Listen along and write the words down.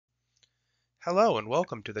Hello and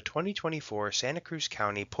welcome to the 2024 Santa Cruz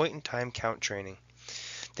County Point-in-Time Count Training.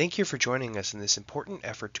 Thank you for joining us in this important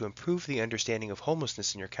effort to improve the understanding of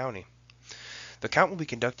homelessness in your county. The count will be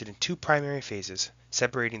conducted in two primary phases,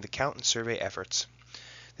 separating the count and survey efforts.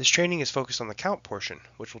 This training is focused on the count portion,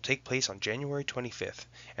 which will take place on January 25th,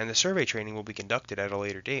 and the survey training will be conducted at a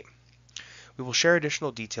later date. We will share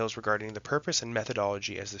additional details regarding the purpose and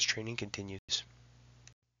methodology as this training continues.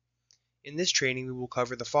 In this training, we will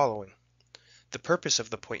cover the following: the purpose of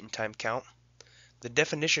the point-in-time count, the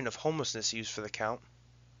definition of homelessness used for the count,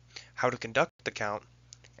 how to conduct the count,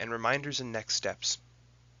 and reminders and next steps.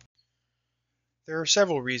 There are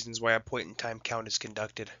several reasons why a point-in-time count is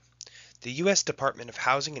conducted. The U.S. Department of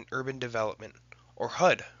Housing and Urban Development, or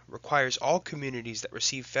HUD, requires all communities that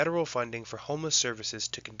receive federal funding for homeless services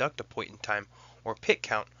to conduct a point-in-time, or PIT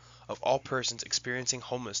count, of all persons experiencing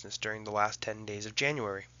homelessness during the last 10 days of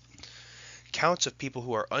January. Counts of people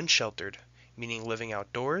who are unsheltered, meaning living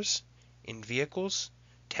outdoors, in vehicles,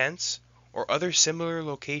 tents, or other similar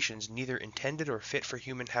locations neither intended or fit for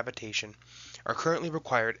human habitation, are currently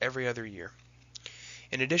required every other year.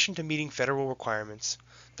 In addition to meeting federal requirements,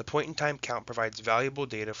 the point-in-time count provides valuable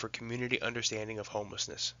data for community understanding of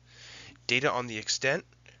homelessness. Data on the extent,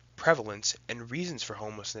 prevalence, and reasons for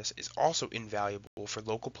homelessness is also invaluable for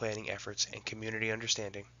local planning efforts and community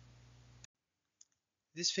understanding.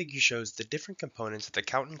 This figure shows the different components that the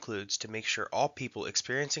count includes to make sure all people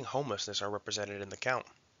experiencing homelessness are represented in the count.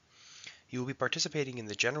 You will be participating in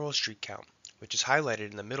the general street count, which is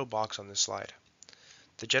highlighted in the middle box on this slide.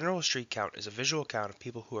 The general street count is a visual count of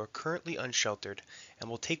people who are currently unsheltered and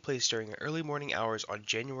will take place during the early morning hours on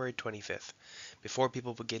January 25th, before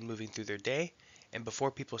people begin moving through their day and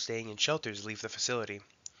before people staying in shelters leave the facility.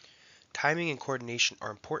 Timing and coordination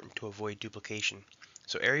are important to avoid duplication,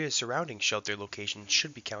 so areas surrounding shelter locations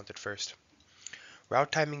should be counted first.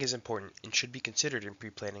 Route timing is important and should be considered in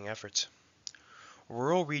pre-planning efforts.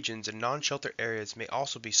 Rural regions and non-shelter areas may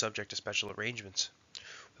also be subject to special arrangements.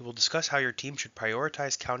 We will discuss how your team should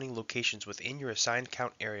prioritize counting locations within your assigned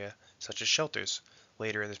count area, such as shelters,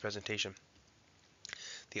 later in this presentation.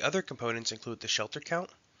 The other components include the shelter count,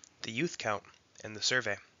 the youth count, and the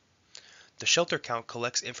survey. The shelter count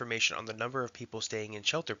collects information on the number of people staying in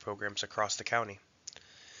shelter programs across the county.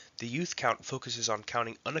 The youth count focuses on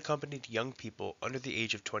counting unaccompanied young people under the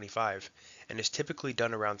age of 25 and is typically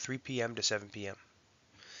done around 3 p.m. to 7 p.m.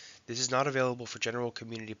 This is not available for general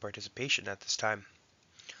community participation at this time.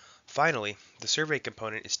 Finally, the survey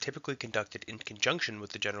component is typically conducted in conjunction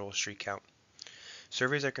with the general street count.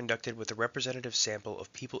 Surveys are conducted with a representative sample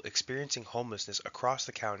of people experiencing homelessness across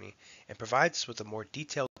the county and provides us with a more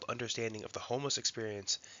detailed understanding of the homeless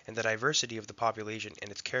experience and the diversity of the population and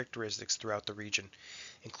its characteristics throughout the region,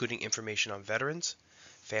 including information on veterans,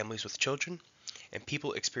 families with children, and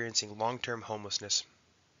people experiencing long-term homelessness.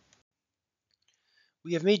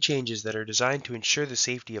 We have made changes that are designed to ensure the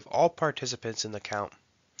safety of all participants in the count.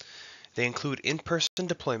 They include in-person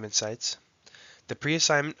deployment sites, the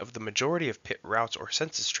pre-assignment of the majority of PIT routes or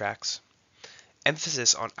census tracts,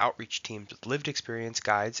 emphasis on outreach teams with lived experience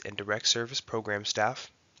guides and direct service program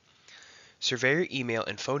staff, surveyor email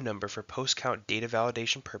and phone number for post-count data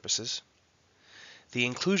validation purposes, the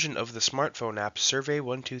inclusion of the smartphone app Survey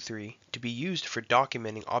 123 to be used for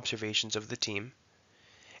documenting observations of the team,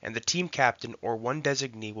 and the team captain or one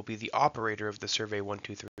designee will be the operator of the Survey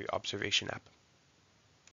 123 observation app.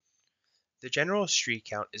 The general street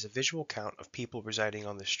count is a visual count of people residing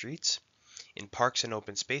on the streets, in parks and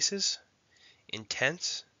open spaces, in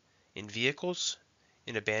tents, in vehicles,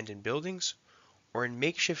 in abandoned buildings, or in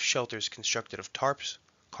makeshift shelters constructed of tarps,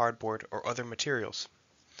 cardboard, or other materials.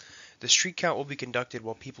 The street count will be conducted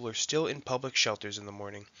while people are still in public shelters in the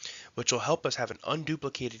morning, which will help us have an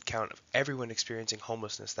unduplicated count of everyone experiencing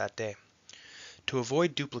homelessness that day. To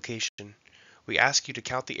avoid duplication, we ask you to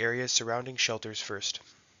count the areas surrounding shelters first.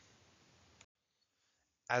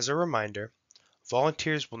 As a reminder,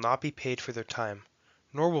 volunteers will not be paid for their time,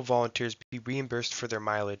 nor will volunteers be reimbursed for their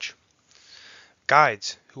mileage.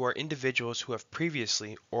 Guides, who are individuals who have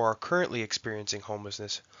previously or are currently experiencing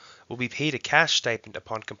homelessness, will be paid a cash stipend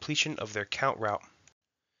upon completion of their count route.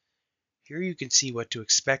 Here you can see what to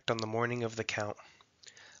expect on the morning of the count.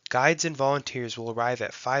 Guides and volunteers will arrive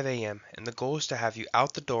at 5 a.m. and the goal is to have you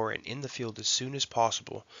out the door and in the field as soon as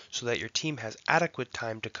possible so that your team has adequate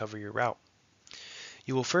time to cover your route.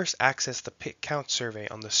 You will first access the PIT count survey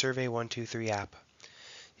on the Survey 123 app.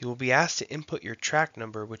 You will be asked to input your track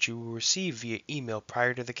number, which you will receive via email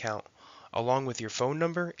prior to the count, along with your phone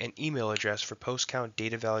number and email address for post-count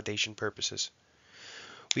data validation purposes.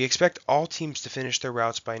 We expect all teams to finish their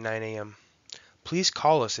routes by 9 a.m. Please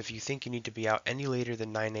call us if you think you need to be out any later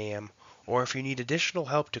than 9 a.m. or if you need additional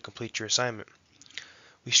help to complete your assignment.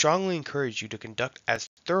 We strongly encourage you to conduct as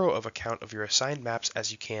thorough of a count of your assigned maps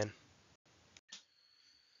as you can.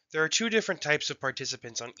 There are two different types of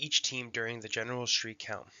participants on each team during the general street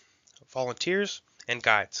count: volunteers and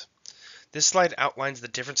guides. This slide outlines the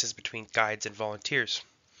differences between guides and volunteers.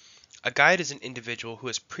 A guide is an individual who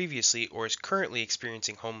has previously or is currently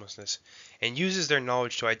experiencing homelessness and uses their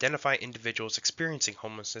knowledge to identify individuals experiencing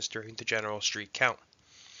homelessness during the general street count.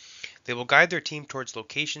 They will guide their team towards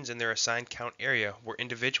locations in their assigned count area where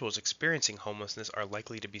individuals experiencing homelessness are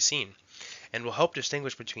likely to be seen, and will help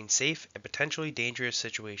distinguish between safe and potentially dangerous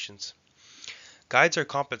situations. Guides are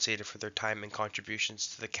compensated for their time and contributions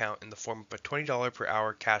to the count in the form of a $20 per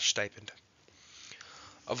hour cash stipend.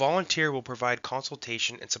 A volunteer will provide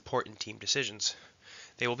consultation and support in team decisions.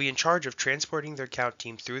 They will be in charge of transporting their count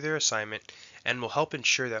team through their assignment and will help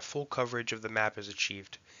ensure that full coverage of the map is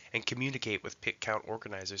achieved and communicate with pit count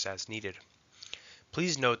organizers as needed.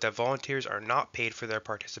 Please note that volunteers are not paid for their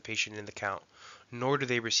participation in the count, nor do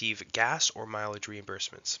they receive gas or mileage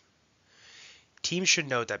reimbursements. Teams should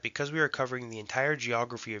note that because we are covering the entire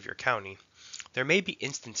geography of your county, there may be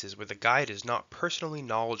instances where the guide is not personally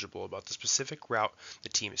knowledgeable about the specific route the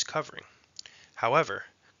team is covering. However,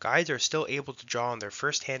 guides are still able to draw on their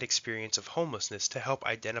first-hand experience of homelessness to help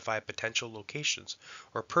identify potential locations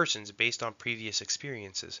or persons based on previous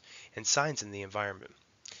experiences and signs in the environment.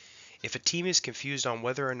 If a team is confused on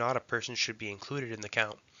whether or not a person should be included in the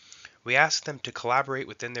count, we ask them to collaborate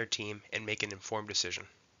within their team and make an informed decision.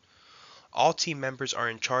 All team members are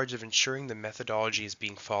in charge of ensuring the methodology is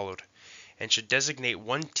being followed, and should designate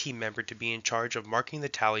one team member to be in charge of marking the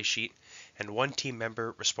tally sheet and one team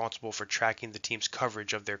member responsible for tracking the team's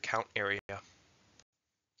coverage of their count area.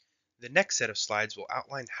 The next set of slides will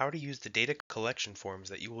outline how to use the data collection forms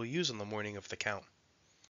that you will use on the morning of the count.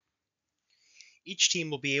 Each team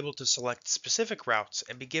will be able to select specific routes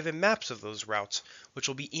and be given maps of those routes, which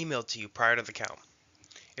will be emailed to you prior to the count.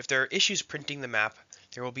 If there are issues printing the map,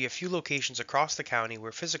 there will be a few locations across the county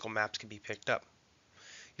where physical maps can be picked up.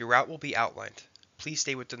 Your route will be outlined. Please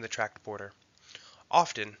stay within the tracked border.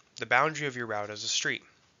 Often, the boundary of your route is a street.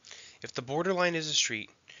 If the borderline is a street,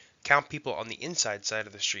 count people on the inside side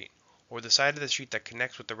of the street, or the side of the street that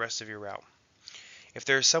connects with the rest of your route. If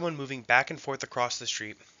there is someone moving back and forth across the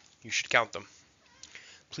street, you should count them.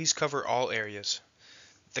 Please cover all areas.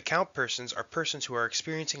 The count persons are persons who are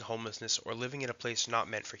experiencing homelessness or living in a place not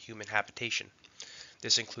meant for human habitation.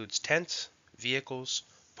 This includes tents, vehicles,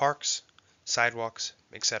 parks, sidewalks,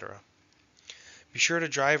 etc. Be sure to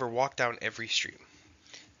drive or walk down every street.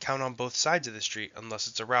 Count on both sides of the street unless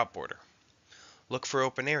it's a route border. Look for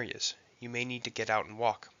open areas. You may need to get out and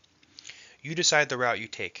walk. You decide the route you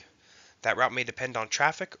take. That route may depend on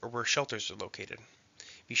traffic or where shelters are located.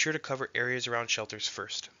 Be sure to cover areas around shelters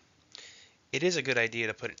first. It is a good idea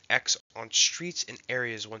to put an X on streets and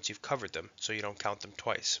areas once you've covered them, so you don't count them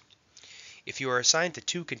twice. If you are assigned to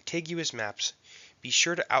two contiguous maps, be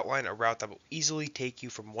sure to outline a route that will easily take you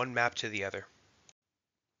from one map to the other.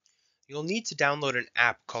 You'll need to download an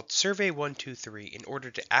app called Survey 123 in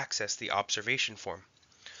order to access the observation form.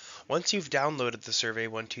 Once you've downloaded the Survey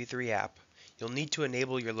 123 app, you'll need to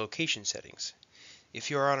enable your location settings.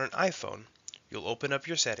 If you are on an iPhone, you'll open up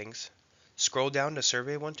your settings, scroll down to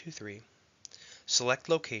Survey 123, select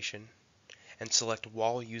Location, and select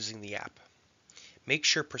Wall using the app. Make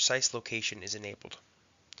sure Precise Location is enabled.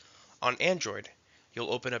 On Android,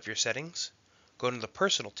 you'll open up your settings, go to the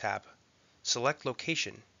Personal tab, select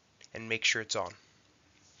Location, and make sure it's on.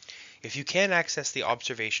 If you can't access the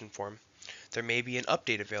observation form, there may be an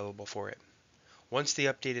update available for it. Once the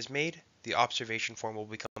update is made, the observation form will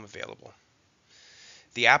become available.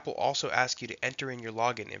 The app will also ask you to enter in your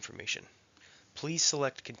login information. Please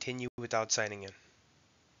select Continue without signing in.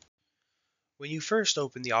 When you first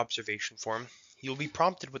open the observation form, you will be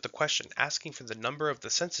prompted with a question asking for the number of the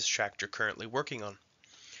census tract you're currently working on.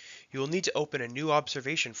 You will need to open a new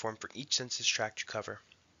observation form for each census tract you cover.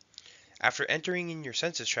 After entering in your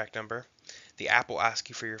census tract number, the app will ask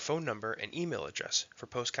you for your phone number and email address for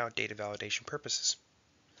post-count data validation purposes.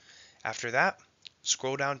 After that,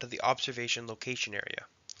 scroll down to the observation location area.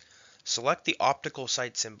 Select the optical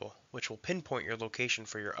site symbol, which will pinpoint your location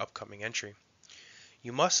for your upcoming entry.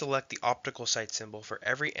 You must select the optical site symbol for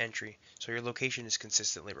every entry so your location is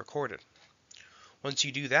consistently recorded. Once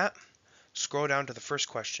you do that, scroll down to the first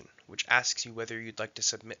question, which asks you whether you'd like to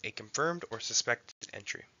submit a confirmed or suspected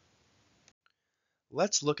entry.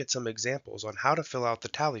 Let's look at some examples on how to fill out the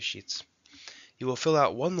tally sheets. You will fill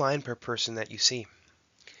out one line per person that you see.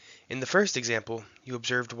 In the first example, you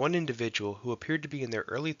observed one individual who appeared to be in their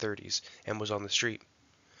early 30s and was on the street.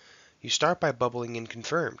 You start by bubbling in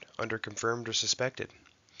confirmed under confirmed or suspected.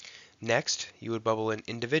 Next, you would bubble in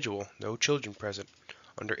individual, no children present,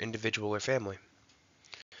 under individual or family.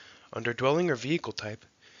 Under dwelling or vehicle type,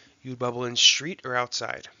 you would bubble in street or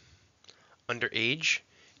outside. Under age,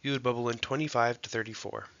 you would bubble in 25 to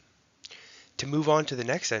 34. To move on to the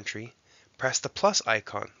next entry, press the plus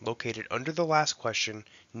icon located under the last question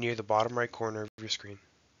near the bottom right corner of your screen.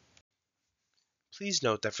 Please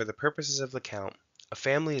note that for the purposes of the count, a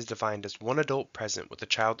family is defined as one adult present with a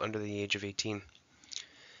child under the age of 18.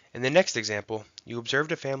 In the next example, you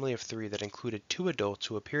observed a family of 3 that included 2 adults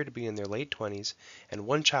who appear to be in their late 20s and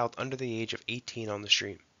 1 child under the age of 18 on the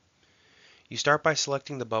street. You start by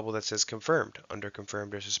selecting the bubble that says confirmed under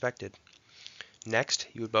confirmed or suspected. Next,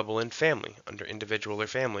 you would bubble in family under individual or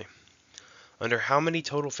family. Under how many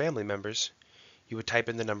total family members, you would type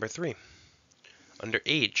in the number 3. Under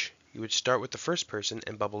age, you would start with the first person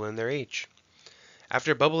and bubble in their age.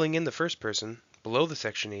 After bubbling in the first person, below the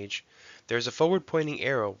section age, there is a forward pointing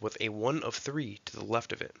arrow with a 1 of 3 to the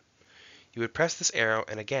left of it. You would press this arrow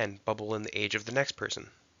and again bubble in the age of the next person.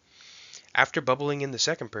 After bubbling in the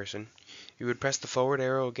second person, you would press the forward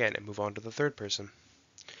arrow again and move on to the third person.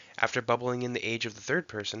 After bubbling in the age of the third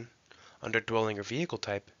person, under dwelling or vehicle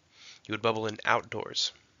type, you would bubble in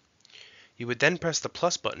outdoors. You would then press the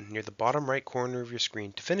plus button near the bottom right corner of your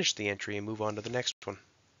screen to finish the entry and move on to the next one.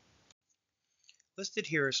 Listed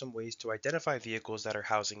here are some ways to identify vehicles that are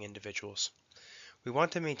housing individuals. We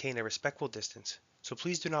want to maintain a respectful distance, so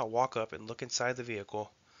please do not walk up and look inside the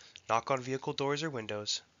vehicle, knock on vehicle doors or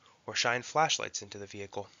windows, or shine flashlights into the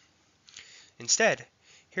vehicle. Instead,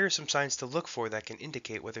 here are some signs to look for that can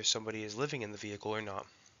indicate whether somebody is living in the vehicle or not.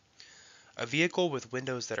 A vehicle with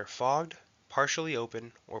windows that are fogged, partially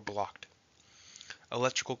open, or blocked.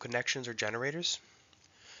 Electrical connections or generators.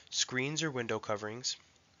 Screens or window coverings.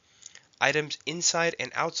 Items inside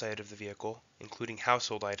and outside of the vehicle, including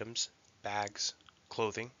household items, bags,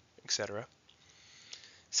 clothing, etc.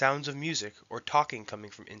 Sounds of music or talking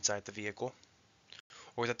coming from inside the vehicle.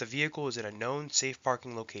 Or that the vehicle is in a known safe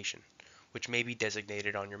parking location, which may be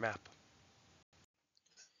designated on your map.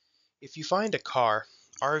 If you find a car,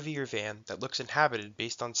 RV, or van that looks inhabited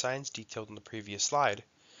based on signs detailed in the previous slide,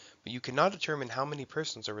 but you cannot determine how many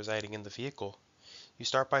persons are residing in the vehicle, you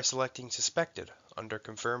start by selecting Suspected under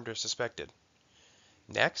Confirmed or Suspected.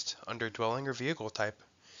 Next, under Dwelling or Vehicle Type,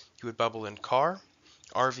 you would bubble in Car,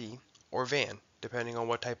 RV, or Van, depending on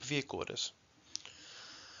what type of vehicle it is.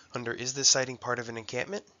 Under Is this sighting part of an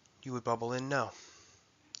encampment, you would bubble in No.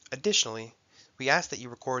 Additionally, we ask that you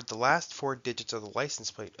record the last 4 digits of the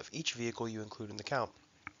license plate of each vehicle you include in the count.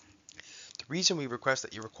 The reason we request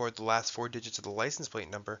that you record the last 4 digits of the license plate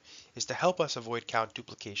number is to help us avoid count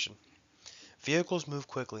duplication. Vehicles move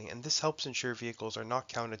quickly, and this helps ensure vehicles are not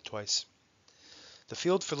counted twice. The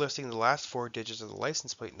field for listing the last 4 digits of the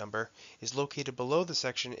license plate number is located below the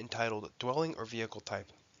section entitled Dwelling or Vehicle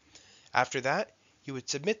Type. After that, you would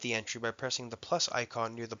submit the entry by pressing the plus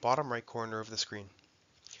icon near the bottom right corner of the screen.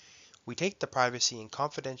 We take the privacy and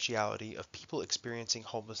confidentiality of people experiencing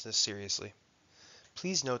homelessness seriously.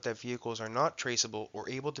 Please note that vehicles are not traceable or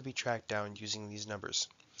able to be tracked down using these numbers.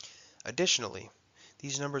 Additionally,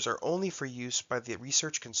 these numbers are only for use by the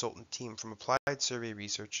research consultant team from Applied Survey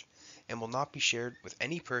Research and will not be shared with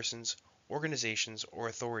any persons, organizations, or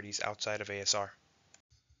authorities outside of ASR.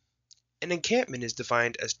 An encampment is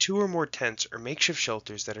defined as 2 or more tents or makeshift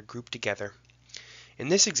shelters that are grouped together. In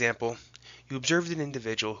this example, you observed an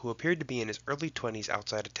individual who appeared to be in his early 20s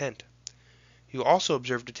outside a tent. You also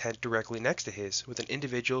observed a tent directly next to his, with an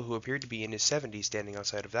individual who appeared to be in his 70s standing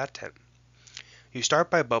outside of that tent. You start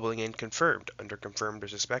by bubbling in Confirmed under Confirmed or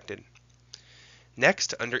Suspected.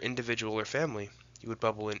 Next, under Individual or Family, you would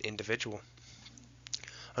bubble in Individual.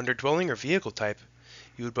 Under Dwelling or Vehicle Type,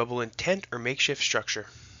 you would bubble in Tent or Makeshift Structure.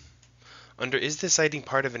 Under Is this sighting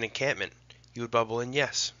part of an encampment, you would bubble in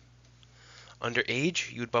Yes. Under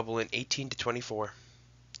Age, you would bubble in 18 to 24.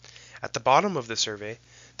 At the bottom of the survey,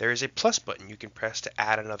 there is a plus button you can press to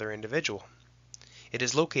add another individual. It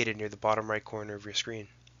is located near the bottom right corner of your screen.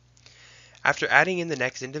 After adding in the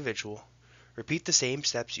next individual, repeat the same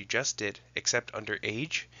steps you just did, except under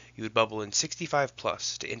Age, you would bubble in 65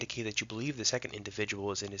 plus to indicate that you believe the second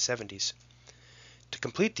individual is in his 70s. To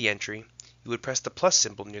complete the entry, you would press the plus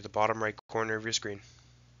symbol near the bottom right corner of your screen.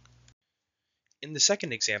 In the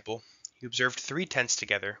second example, you observed 3 tents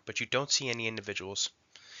together, but you don't see any individuals.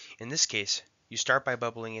 In this case, you start by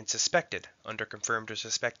bubbling in Suspected under Confirmed or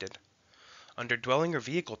Suspected. Under Dwelling or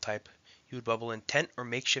Vehicle Type, you would bubble in Tent or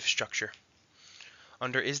Makeshift Structure.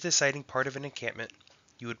 Under Is this sighting part of an encampment,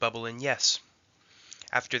 you would bubble in Yes.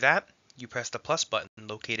 After that, You press the plus button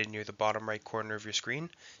located near the bottom right corner of your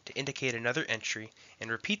screen to indicate another entry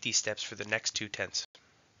and repeat these steps for the next 2 tenths.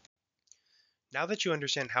 Now that you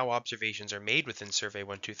understand how observations are made within Survey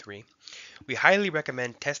 123, we highly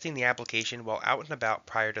recommend testing the application while out and about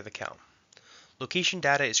prior to the count. Location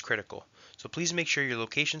data is critical, so please make sure your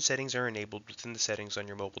location settings are enabled within the settings on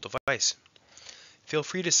your mobile device. Feel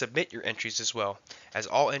free to submit your entries as well, as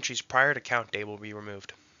all entries prior to count day will be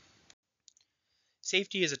removed.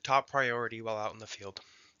 Safety is a top priority while out in the field.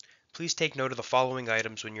 Please take note of the following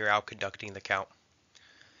items when you're out conducting the count.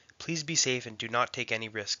 Please be safe and do not take any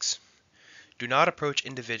risks. Do not approach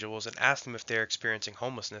individuals and ask them if they are experiencing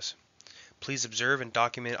homelessness. Please observe and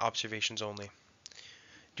document observations only.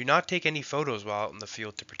 Do not take any photos while out in the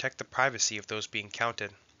field to protect the privacy of those being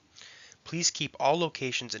counted. Please keep all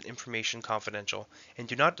locations and information confidential and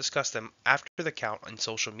do not discuss them after the count on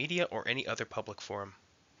social media or any other public forum.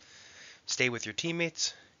 Stay with your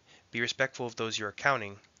teammates, be respectful of those you are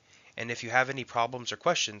counting, and if you have any problems or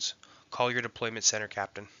questions, call your deployment center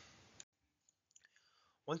captain.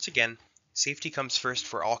 Once again, safety comes first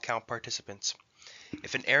for all count participants.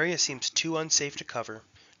 If an area seems too unsafe to cover,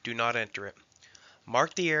 do not enter it.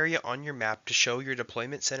 Mark the area on your map to show your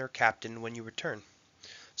deployment center captain when you return.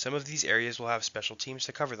 Some of these areas will have special teams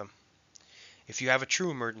to cover them. If you have a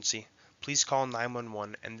true emergency, please call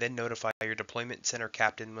 911 and then notify your deployment center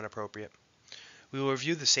captain when appropriate. We will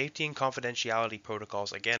review the safety and confidentiality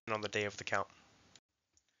protocols again on the day of the count.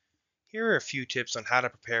 Here are a few tips on how to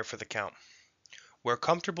prepare for the count. Wear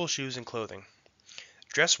comfortable shoes and clothing.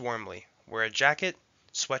 Dress warmly. Wear a jacket,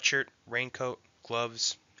 sweatshirt, raincoat,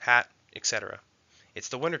 gloves, hat, etc. It's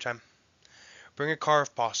the wintertime. Bring a car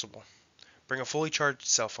if possible. Bring a fully charged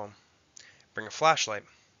cell phone. Bring a flashlight.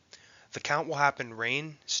 The count will happen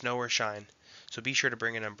rain, snow, or shine, so be sure to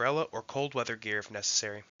bring an umbrella or cold weather gear if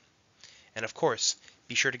necessary. And of course,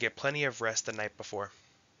 be sure to get plenty of rest the night before.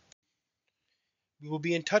 We will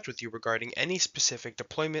be in touch with you regarding any specific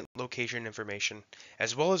deployment location information,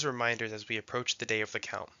 as well as reminders as we approach the day of the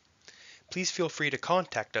count. Please feel free to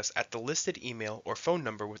contact us at the listed email or phone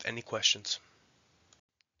number with any questions.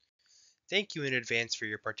 Thank you in advance for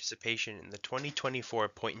your participation in the 2024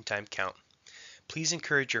 point-in-time count. Please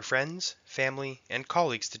encourage your friends, family, and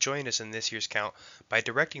colleagues to join us in this year's count by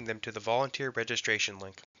directing them to the volunteer registration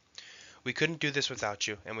link. We couldn't do this without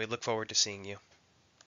you, and we look forward to seeing you.